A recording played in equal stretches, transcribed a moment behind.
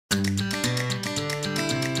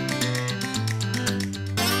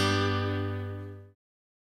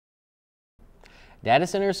Data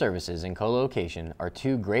center services and colocation are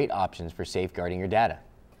two great options for safeguarding your data.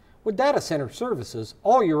 With data center services,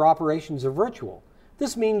 all your operations are virtual.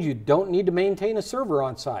 This means you don't need to maintain a server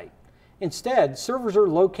on site. Instead, servers are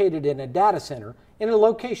located in a data center in a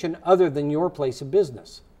location other than your place of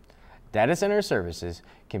business. Data center services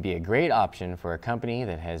can be a great option for a company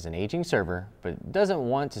that has an aging server but doesn't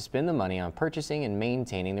want to spend the money on purchasing and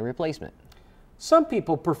maintaining the replacement. Some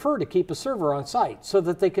people prefer to keep a server on site so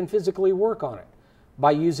that they can physically work on it.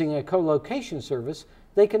 By using a colocation service,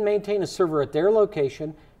 they can maintain a server at their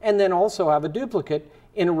location and then also have a duplicate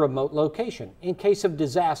in a remote location in case of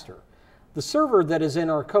disaster. The server that is in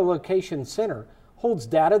our colocation center holds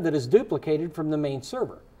data that is duplicated from the main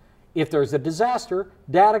server. If there's a disaster,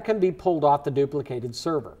 data can be pulled off the duplicated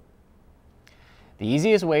server. The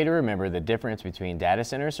easiest way to remember the difference between data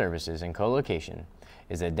center services and colocation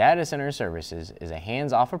is that data center services is a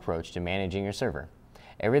hands-off approach to managing your server.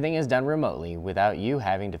 Everything is done remotely without you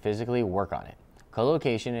having to physically work on it.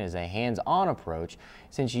 Colocation is a hands-on approach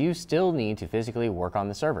since you still need to physically work on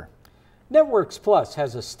the server. Networks Plus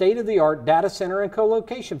has a state-of-the-art data center and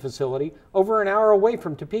colocation facility over an hour away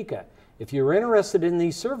from Topeka. If you're interested in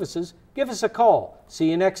these services, give us a call.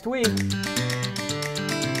 See you next week.